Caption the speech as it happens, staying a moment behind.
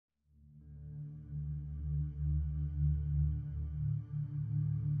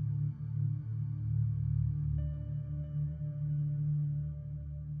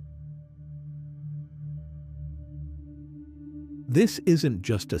This isn't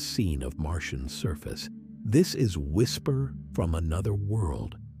just a scene of Martian surface. This is whisper from another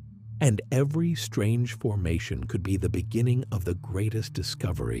world. And every strange formation could be the beginning of the greatest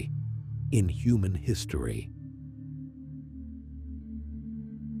discovery in human history.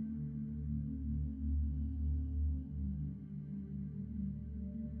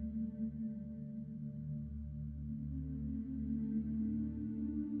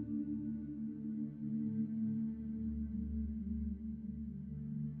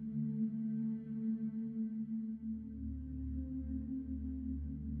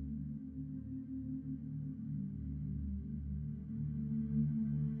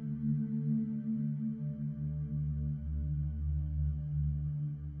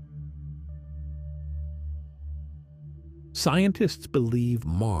 Scientists believe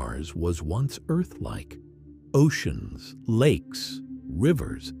Mars was once Earth-like. Oceans, lakes,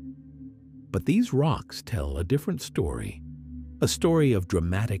 rivers. But these rocks tell a different story. A story of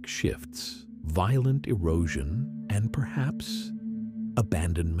dramatic shifts, violent erosion, and perhaps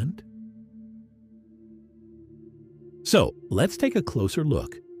abandonment. So, let's take a closer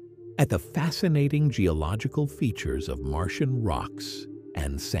look at the fascinating geological features of Martian rocks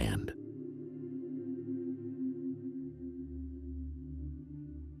and sand.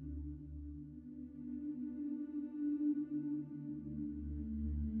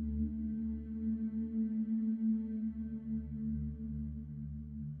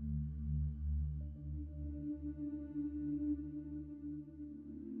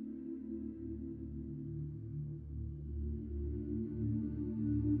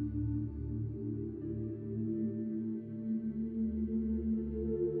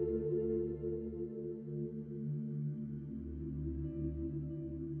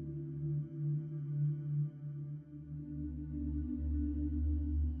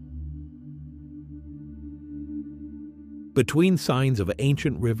 Between signs of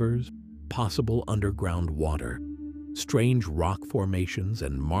ancient rivers, possible underground water, strange rock formations,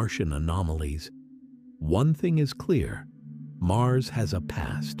 and Martian anomalies, one thing is clear: Mars has a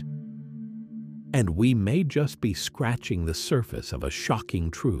past. And we may just be scratching the surface of a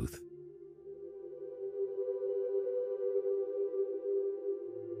shocking truth.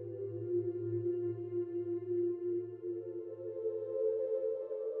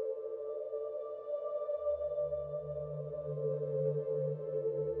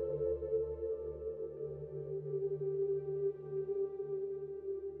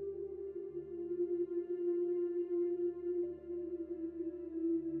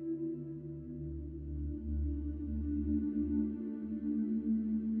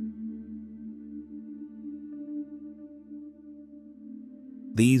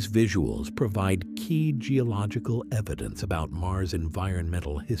 These visuals provide key geological evidence about Mars'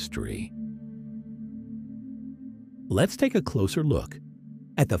 environmental history. Let's take a closer look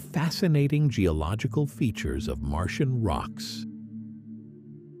at the fascinating geological features of Martian rocks.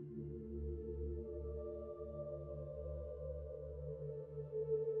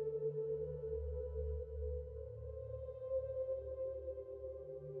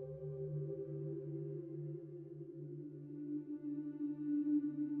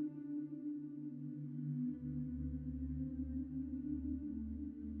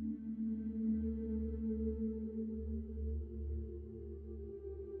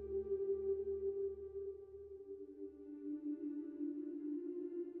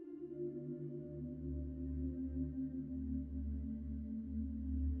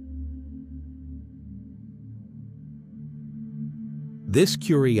 This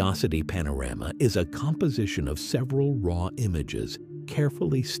curiosity panorama is a composition of several raw images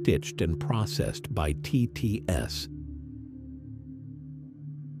carefully stitched and processed by TTS.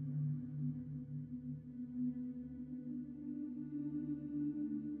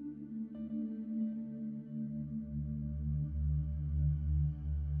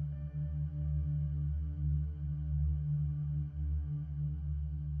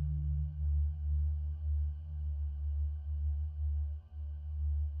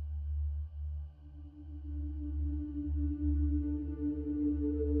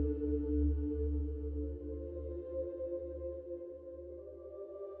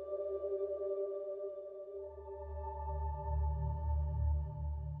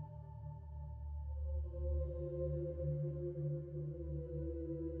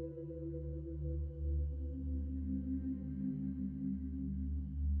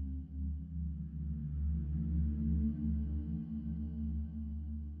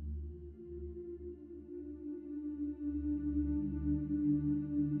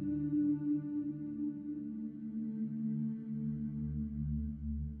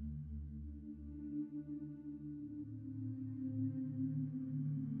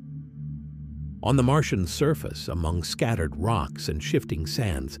 On the Martian surface, among scattered rocks and shifting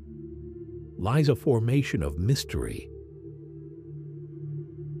sands, lies a formation of mystery.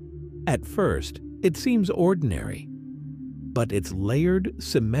 At first, it seems ordinary, but its layered,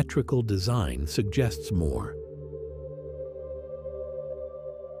 symmetrical design suggests more.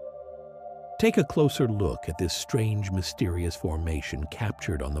 Take a closer look at this strange, mysterious formation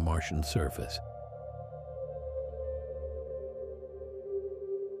captured on the Martian surface.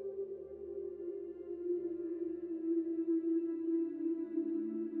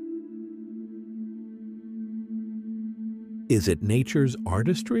 Is it nature's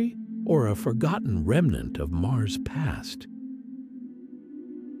artistry or a forgotten remnant of Mars' past?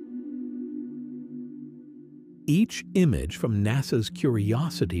 Each image from NASA's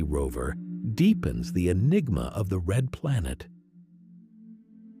Curiosity rover deepens the enigma of the red planet.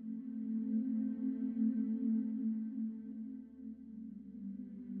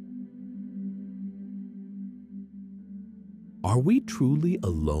 Are we truly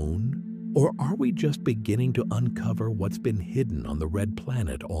alone, or are we just beginning to uncover what's been hidden on the red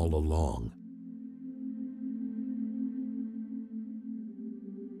planet all along?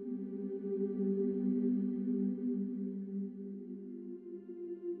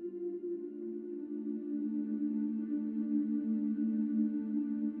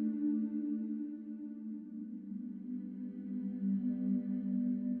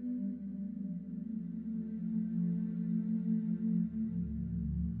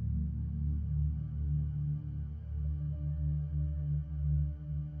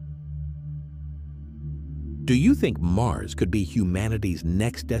 Do you think Mars could be humanity's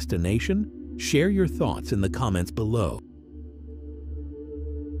next destination? Share your thoughts in the comments below.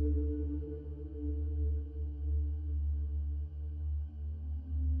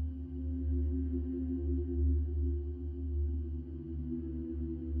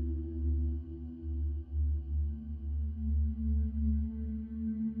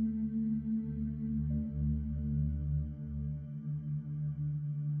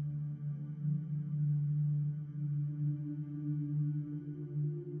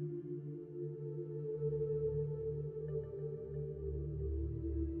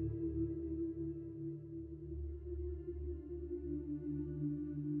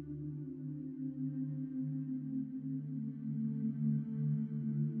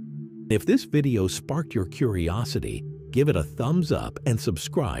 If this video sparked your curiosity, give it a thumbs up and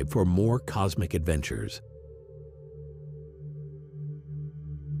subscribe for more cosmic adventures.